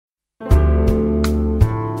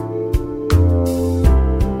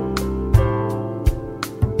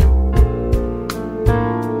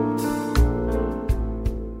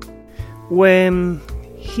when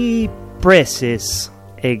he presses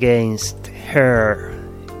against her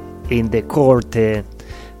in the corte,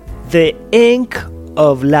 the ink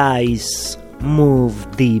of lies move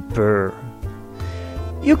deeper.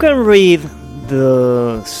 You can read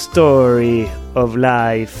the story of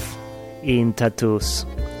life in tattoos.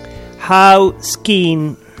 How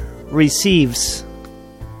skin receives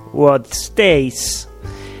what stays.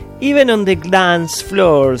 Even on the dance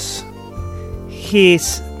floors,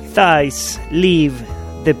 his thighs leave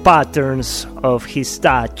the patterns of his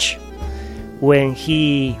touch. When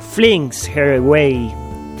he flings her away,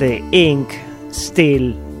 the ink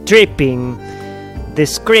still dripping, the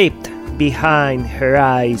script behind her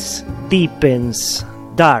eyes deepens,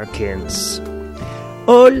 darkens.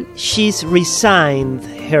 All she's resigned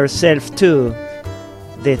herself to,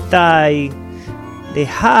 the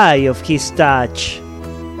high of his touch,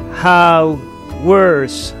 how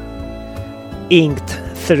words inked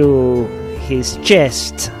through his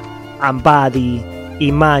chest and body,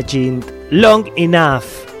 imagined long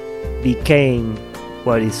enough, became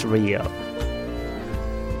what is real.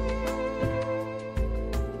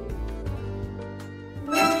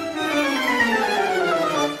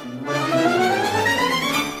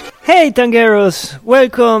 Hey Tangeros,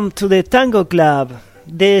 welcome to the Tango Club,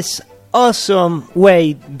 this awesome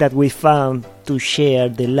way that we found to share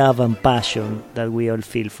the love and passion that we all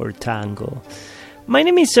feel for tango. My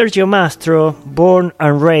name is Sergio Mastro, born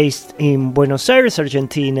and raised in Buenos Aires,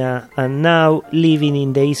 Argentina, and now living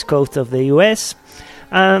in the east coast of the US.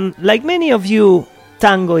 And like many of you,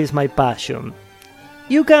 tango is my passion.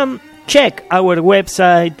 You can check our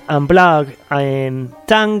website and blog in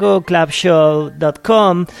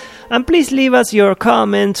tangoclubshow.com, and please leave us your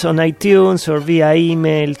comments on iTunes or via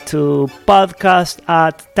email to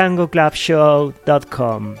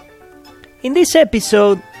podcast@tangoclubshow.com. In this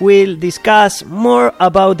episode, we'll discuss more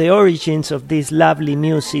about the origins of this lovely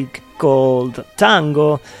music called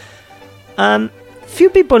tango. And few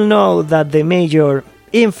people know that the major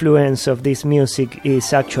influence of this music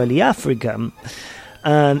is actually African,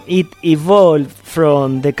 and it evolved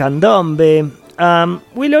from the candombe.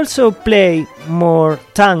 We'll also play more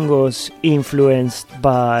tangos influenced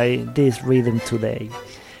by this rhythm today.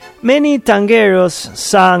 Many tangueros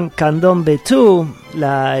sang candombe too,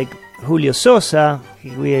 like Julio Sosa.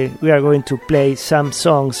 We are going to play some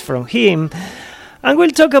songs from him, and we'll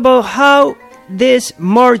talk about how this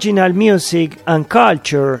marginal music and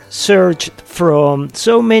culture surged from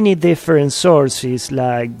so many different sources,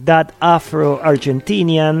 like that afro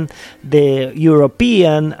Argentinian, the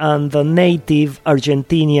European, and the native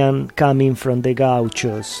Argentinian coming from the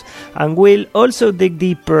gauchos. And we'll also dig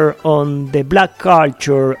deeper on the black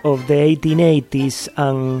culture of the 1880s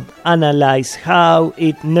and analyze how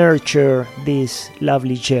it nurtured this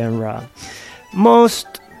lovely genre. Most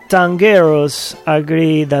tangueros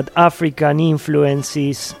agree that African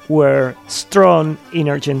influences were strong in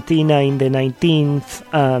Argentina in the 19th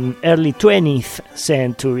and early 20th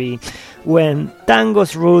century, when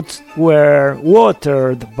tango's roots were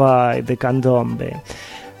watered by the candombe.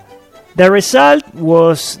 The result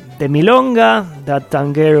was the milonga, that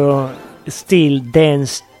tanguero still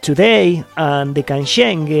dance today, and the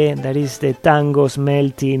canchenge, that is the tango's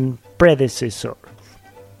melting predecessor.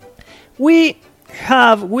 We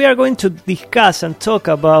are going to discuss and talk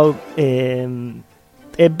about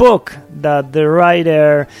a book that the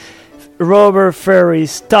writer Robert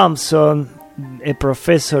Ferris Thompson, a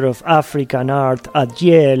professor of African art at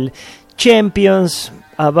Yale, champions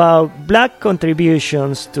about black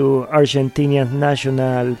contributions to Argentinian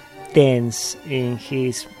national dance in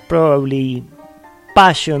his probably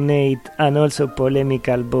passionate and also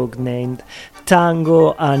polemical book named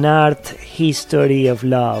Tango, an Art History of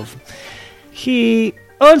Love. He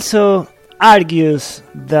also argues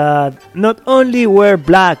that not only were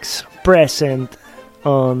blacks present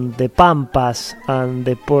on the Pampas and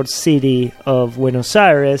the port city of Buenos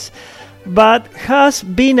Aires, but has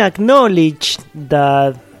been acknowledged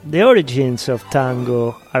that the origins of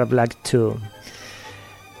tango are black too.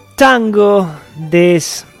 Tango,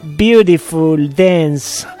 this beautiful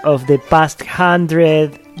dance of the past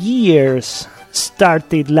 100 years,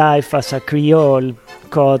 started life as a Creole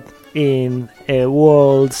caught in a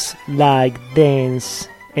waltz-like dance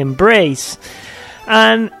embrace,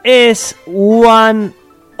 and is one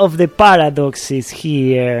of the paradoxes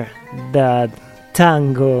here that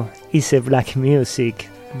tango is a black music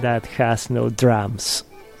that has no drums.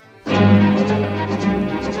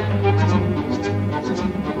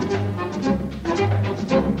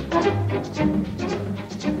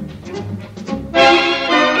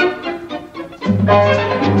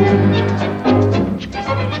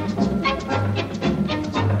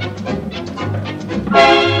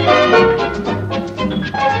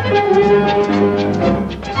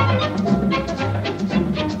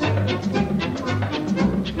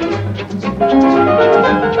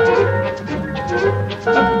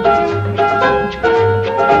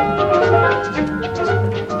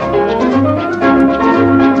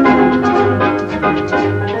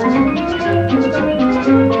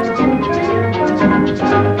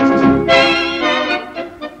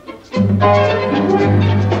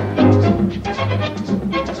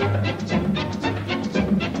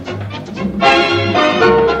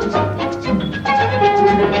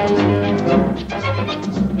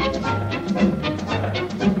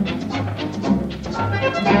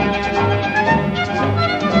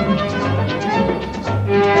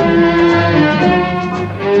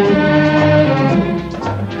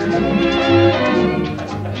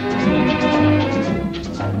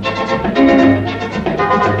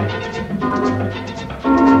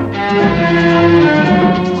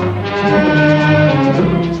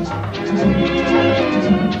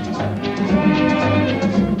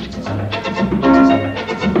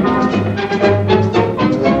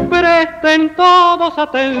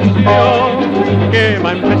 Atención, que va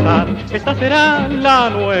a empezar, esta será la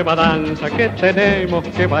nueva danza que tenemos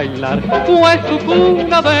que bailar, pues su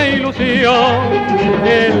cuna de ilusión,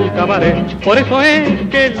 el cabaret, por eso es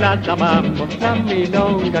que la llamamos la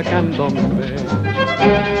milonga candombe.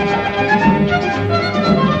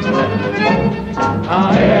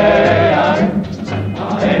 Ae, ae,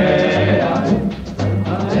 ae,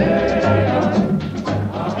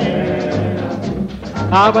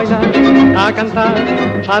 a bailar, a cantar,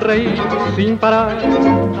 a reír sin parar.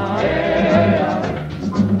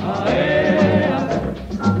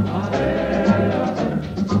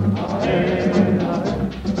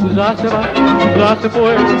 Ya se va, ya se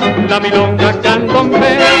fue la milonga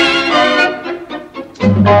candombe.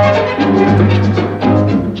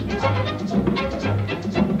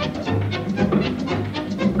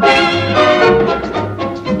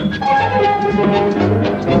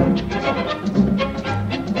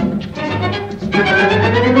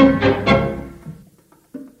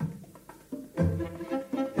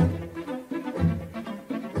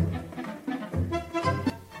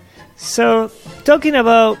 So, talking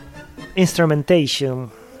about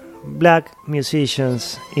instrumentation, black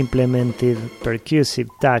musicians implemented percussive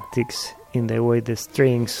tactics in the way the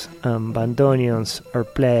strings and bandoneons are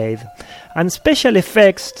played, and special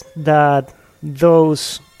effects that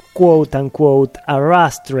those quote-unquote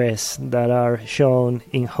arrastres that are shown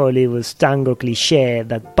in Hollywood's tango cliché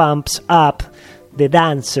that pumps up the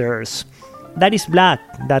dancers. That is black,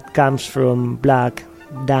 that comes from black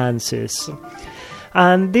dances.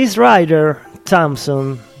 And this writer,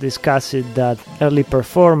 Thompson, discussed that early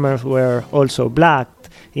performers were also black,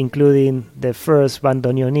 including the first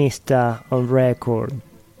bandoneonista on record.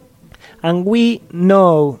 And we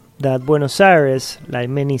know that Buenos Aires, like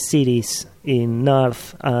many cities in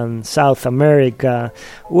North and South America,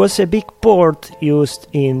 was a big port used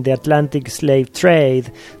in the Atlantic slave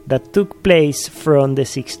trade that took place from the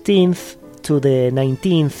 16th to the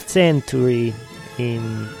 19th century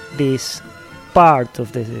in this part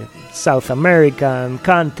of the South American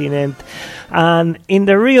continent, and in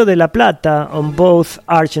the Rio de la Plata, on both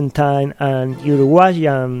Argentine and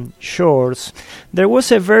Uruguayan shores, there was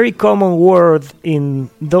a very common word in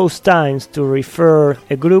those times to refer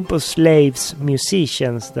a group of slaves,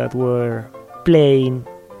 musicians that were playing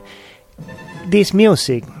this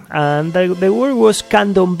music, and the word was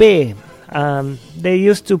candombe. They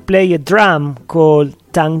used to play a drum called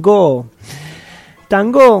tango.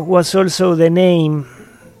 Tango was also the name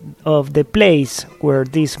of the place where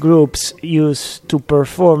these groups used to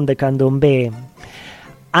perform the candombe.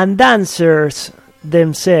 And dancers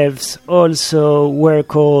themselves also were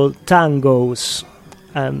called tangos.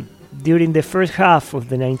 During the first half of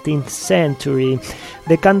the 19th century,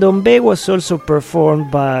 the candombe was also performed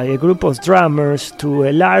by a group of drummers to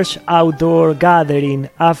a large outdoor gathering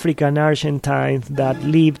African Argentines that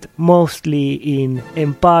lived mostly in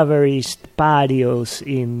impoverished patios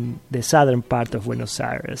in the southern part of Buenos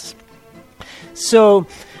Aires. So,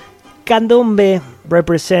 candombe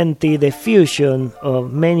represented a fusion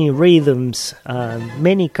of many rhythms and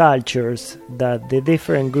many cultures that the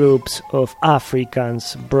different groups of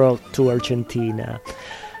Africans brought to Argentina.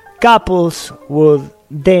 Couples would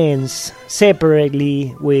dance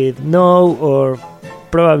separately with no or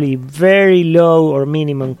probably very low or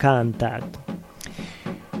minimum contact.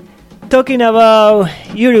 Talking about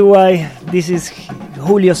Uruguay, this is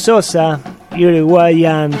Julio Sosa,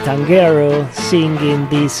 Uruguayan tanguero, singing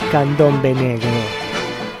this candombe negro.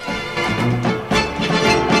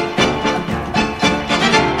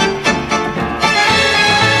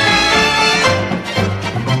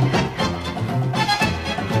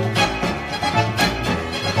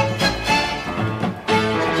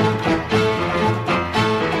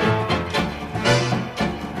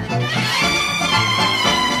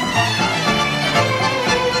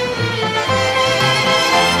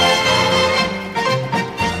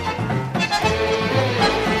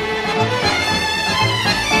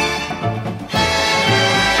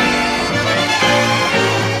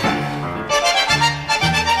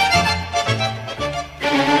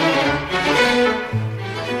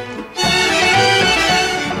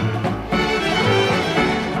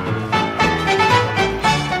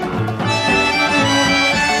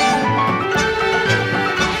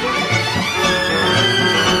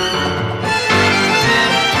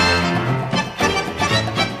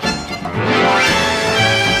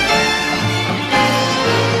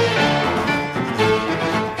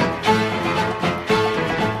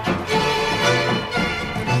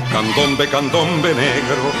 Candombe, candombe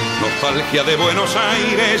negro, nostalgia de Buenos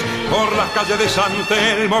Aires, por las calles de San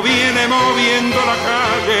Telmo viene moviendo la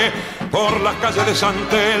calle, por las calles de San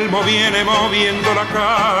Telmo viene moviendo la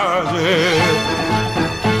calle.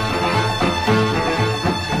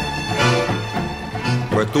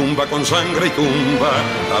 Retumba con sangre y tumba,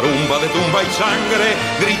 tarumba de tumba y sangre,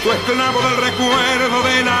 grito esclavo del recuerdo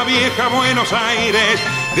de la vieja Buenos Aires,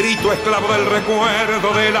 grito esclavo del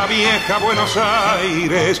recuerdo de la vieja Buenos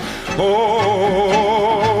Aires. Oh, oh,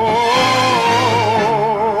 oh, oh.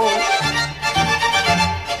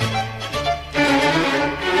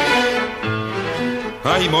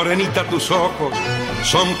 Ay, morenita, tus ojos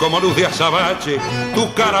son como luz de azabache,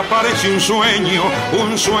 tu cara parece un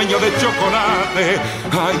sueño de chocolate.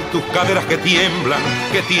 Ay, tus caderas que tiemblan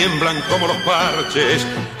como los parches.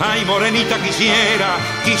 Ay, morenita,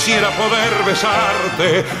 quisiera poder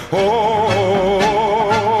besarte. Oh, oh, oh,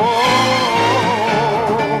 oh.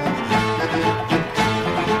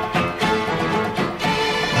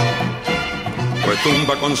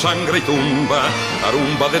 Retumba con sangre y tumba,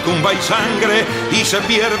 tarumba de tumba y sangre, y se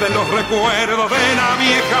pierden los recuerdos de la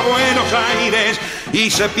vieja Buenos Aires, y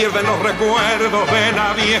se pierden los recuerdos de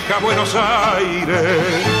la vieja Buenos Aires.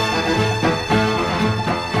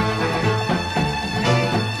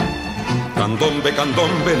 Candombe,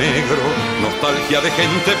 candombe negro, nostalgia de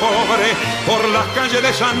gente pobre, por las calles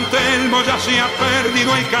de San Telmo ya se ha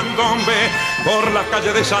perdido el candombe, por las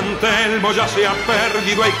calles de San Telmo ya se ha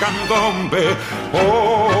perdido el candombe. Oh,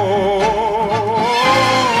 oh, oh,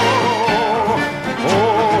 oh,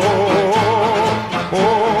 oh,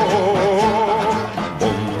 oh,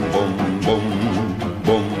 bom, bom, bom,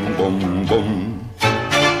 bom, bom, bom.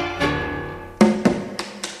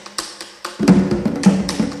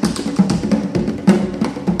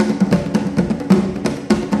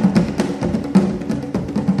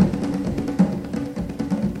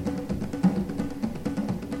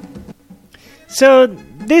 So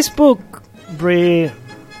this book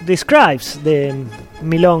describes the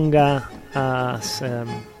milonga as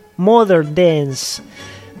modern dance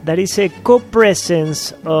that is a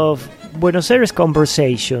co-presence of Buenos Aires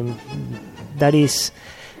conversation, that is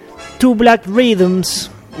two black rhythms,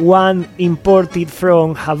 one imported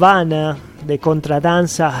from Havana, the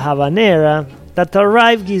contradanza habanera, that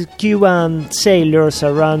arrived with Cuban sailors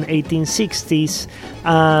around 1860s,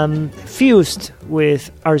 fused with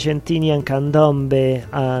Argentinian candombe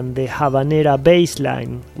and the habanera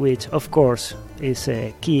bassline, which of course is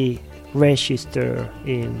a key register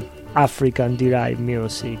in African-derived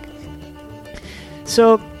music.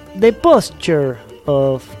 So the posture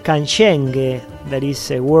of canchenge, that is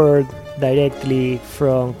a word directly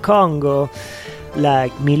from Congo,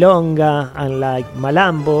 like milonga and like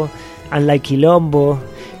malambo, and like quilombo,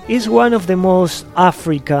 is one of the most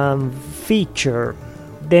African features.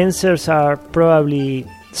 Dancers are probably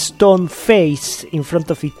stone-faced in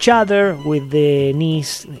front of each other with the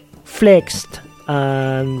knees flexed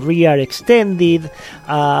and rear extended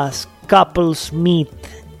as couples meet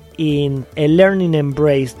in a learning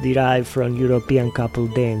embrace derived from European couple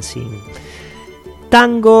dancing.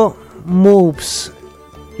 Tango moves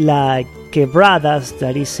like quebradas,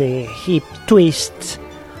 that is a hip twist,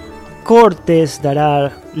 cortes, that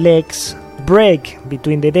are legs break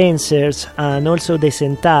between the dancers, and also the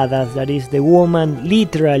sentadas, that is the woman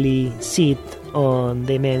literally sit on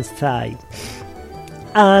the man's side.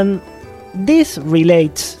 And this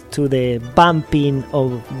relates to the bumping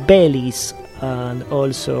of bellies, and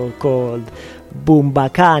also called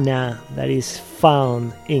bumbacana, that is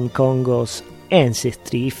found in Congo's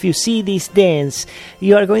ancestry. If you see this dance,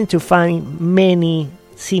 you are going to find many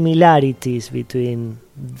similarities between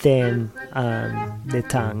them and the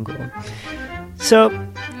tango. So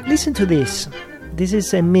listen to this. This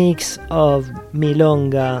is a mix of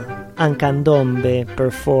milonga and candombe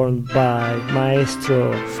performed by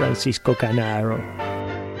Maestro Francisco Canaro.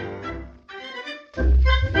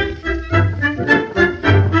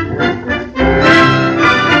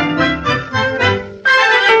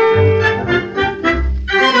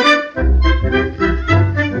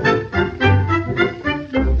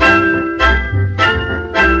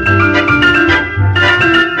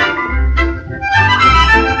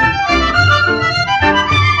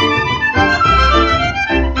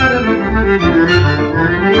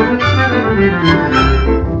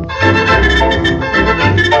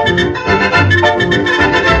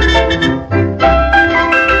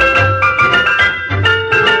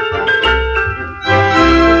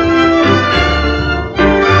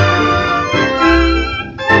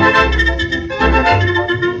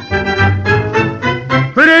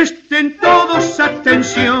 Presten todos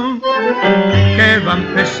atención, que va a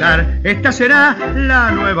empezar. Esta será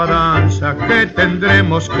la nueva danza que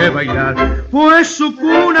tendremos que bailar, pues su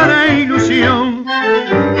cuna de ilusión,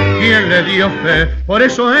 quien le dio fe, por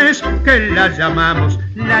eso es que la llamamos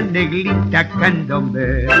la negrita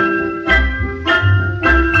candombe.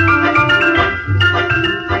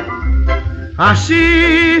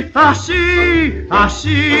 Así, así,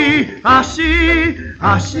 así, así,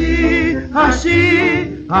 así,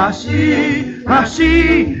 así, así,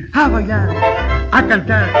 así, a bailar, a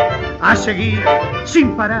cantar, a seguir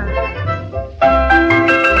sin parar.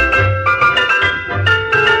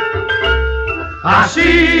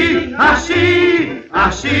 Así, así,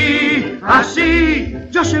 así, así,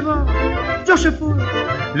 yo se va, yo se fue.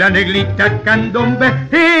 La negrita candombe,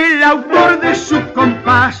 el autor de su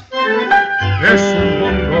compás, es un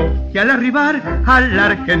bongo que al arribar a la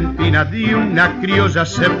Argentina de una criolla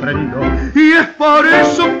se prendó. Y es por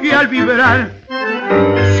eso que al vibrar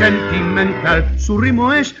sentimental su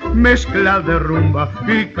ritmo es mezcla de rumba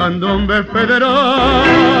y candombe federal.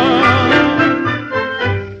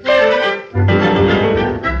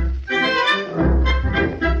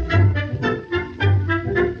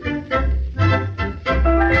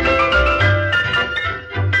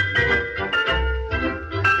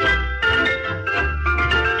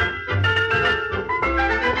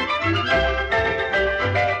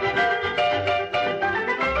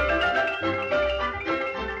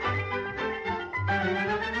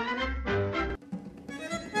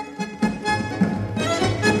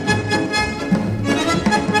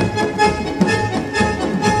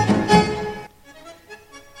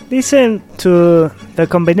 Listen to the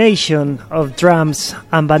combination of drums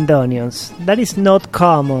and bandoneons. That is not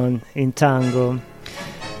common in tango.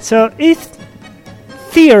 So it's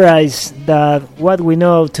theorized that what we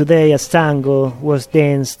know today as tango was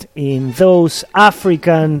danced in those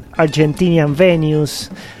African Argentinian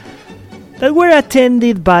venues that were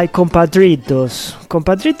attended by compadritos.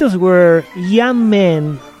 Compadritos were young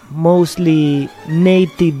men, mostly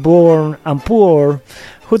native born and poor,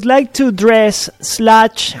 who'd like to dress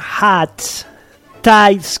slouch hats,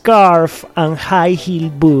 tight scarf, and high-heel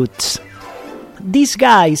boots. These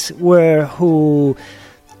guys were who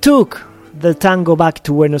took the tango back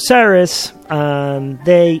to Buenos Aires, and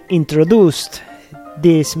they introduced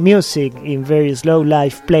this music in various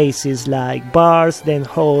low-life places like bars, then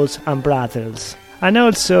halls, and brothels. And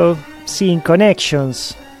also seeing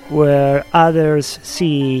connections where others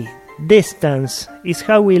see distance is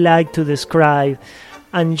how we like to describe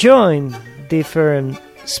and join different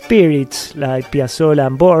spirits like Piazzolla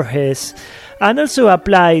and Borges, and also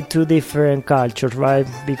apply to different cultures, right?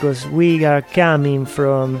 Because we are coming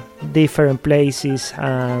from different places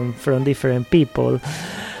and from different people.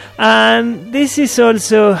 And this is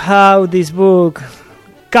also how this book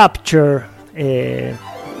captured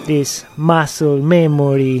this muscle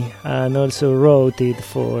memory and also wrote it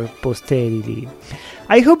for posterity.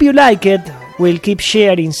 I hope you like it. We'll keep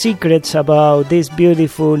sharing secrets about this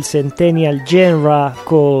beautiful centennial genre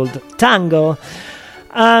called tango,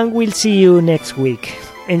 and we'll see you next week.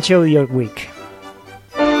 Enjoy your week.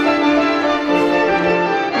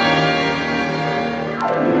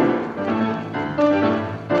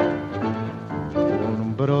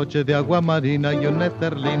 Un broche de agua marina y una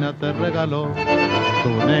esterlina te regaló. Tu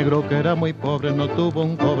negro que era muy pobre no tuvo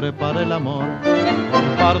un cobre para el amor.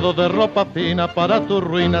 Un fardo de ropa fina para tu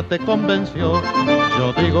ruina te convenció.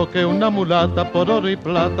 Yo digo que una mulata por oro y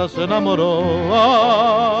plata se enamoró.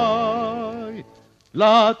 Ay,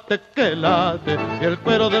 late que late y el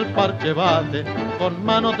cuero del parche bate con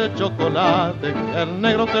manos de chocolate el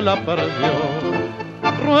negro que la perdió.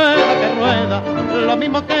 Rueda que rueda, lo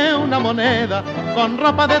mismo que una moneda, con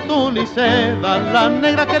ropa de tul y seda, la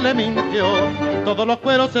negra que le mintió. Todos los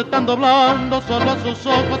cueros se están doblando, solo sus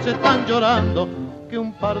ojos se están llorando, que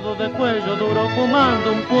un pardo de cuello duro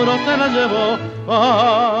fumando un puro se la llevó.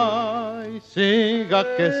 Ay, siga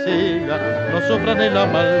que siga, no sufra ni la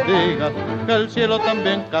maldiga, que el cielo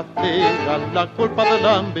también castiga la culpa de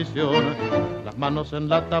la ambición. Las manos en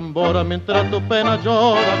la tambora mientras tu pena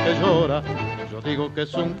llora que llora. Yo digo que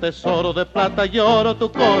es un tesoro de plata y oro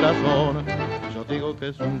tu corazón. Yo digo que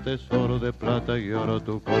es un tesoro de plata y oro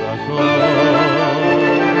tu corazón.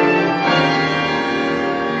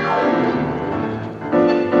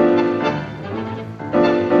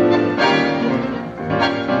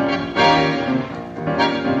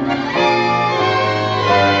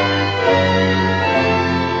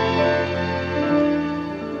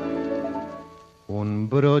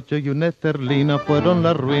 coche y una esterlina fueron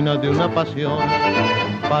la ruina de una pasión.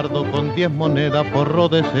 Pardo con 10 monedas, forro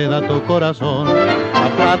de seda tu corazón. La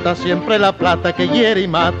plata, siempre la plata que hiere y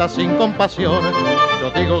mata sin compasión. Yo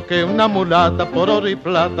digo que una mulata por oro y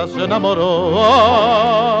plata se enamoró.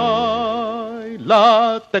 Ay,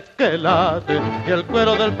 late que late y el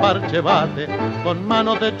cuero del parche bate con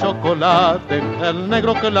manos de chocolate el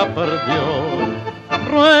negro que la perdió.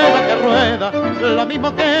 Rueda que rueda, lo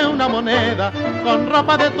mismo que una moneda, con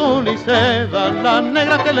ropa de tul y seda, la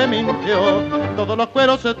negra que le mintió. Todos los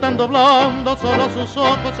cueros se están doblando, solo sus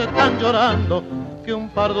ojos están llorando, que un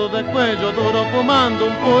pardo de cuello duro fumando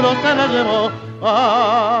un puro se la llevó.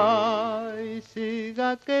 Ay,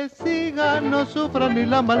 siga que siga, no sufra ni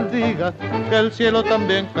la maldiga, que el cielo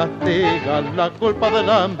también castiga la culpa de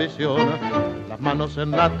la ambición. Las manos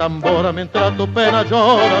en la tambora mientras tu pena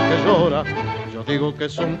llora, que llora. Yo digo que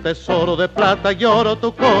es un tesoro de plata y oro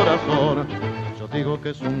tu corazón. Yo digo que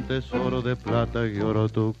es un tesoro de plata y oro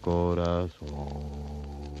tu corazón.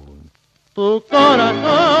 Tu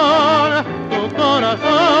corazón, tu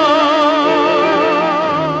corazón.